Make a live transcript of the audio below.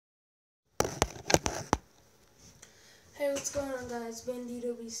Hey, what's going on, guys?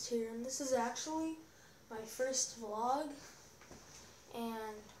 Bandito Beast here, and this is actually my first vlog.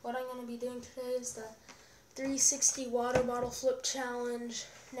 And what I'm going to be doing today is the 360 water bottle flip challenge.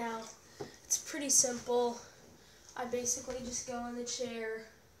 Now, it's pretty simple. I basically just go in the chair,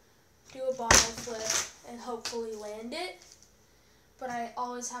 do a bottle flip, and hopefully land it. But I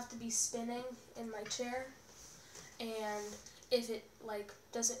always have to be spinning in my chair, and if it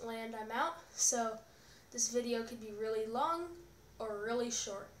doesn't land, I'm out. So this video could be really long or really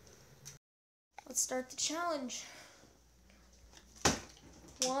short. Let's start the challenge.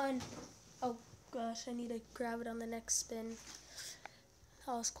 One. Oh gosh, I need to grab it on the next spin.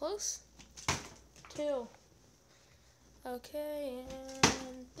 That was close. 2. Okay,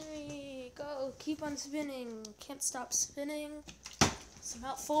 and 3. Go. Keep on spinning. Can't stop spinning. It's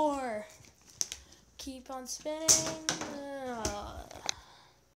about 4. Keep on spinning.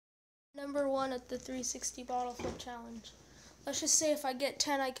 Number 1 at the 360 bottle flip challenge. Let's just say if I get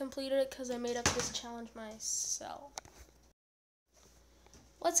 10, I completed it because I made up this challenge myself.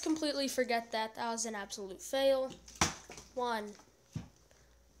 Let's completely forget that. That was an absolute fail. 1,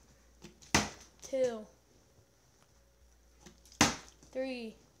 2,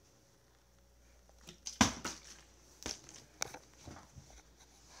 3. I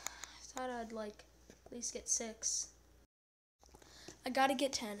thought I'd at least get 6. I gotta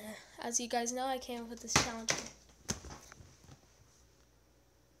get 10. As you guys know, I came up with this challenge.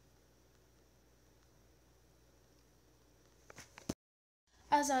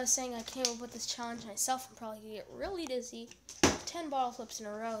 As I was saying, I came up with this challenge myself. I'm probably gonna get really dizzy. 10 bottle flips in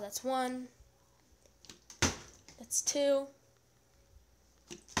a row. That's 1. That's 2.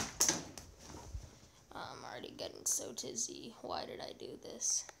 I'm already getting so dizzy. Why did I do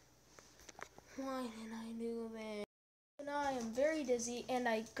this? Why did I do this? Now I am very dizzy, and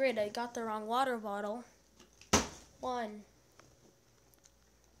I got the wrong water bottle. 1,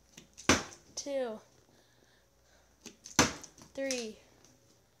 2, 3,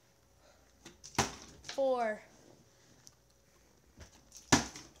 4,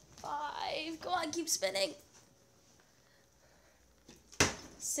 5. Go on, keep spinning.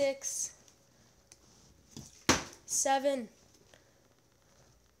 6, 7,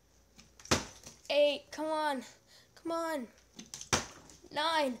 8. Come on. Come on.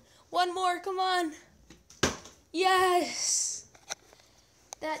 9. One more. Come on. Yes.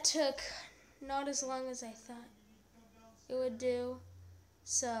 That took not as long as I thought it would do.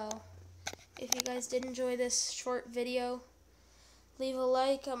 So, if you guys did enjoy this short video, leave a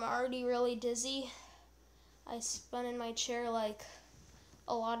like. I'm already really dizzy. I spun in my chair a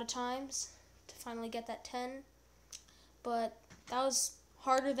lot of times to finally get that 10. But that was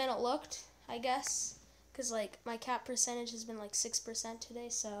harder than it looked, I guess. Because my cap percentage has been 6% today.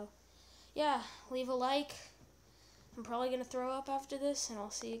 So, yeah, leave a like. I'm probably going to throw up after this, and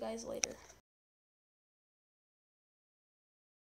I'll see you guys later.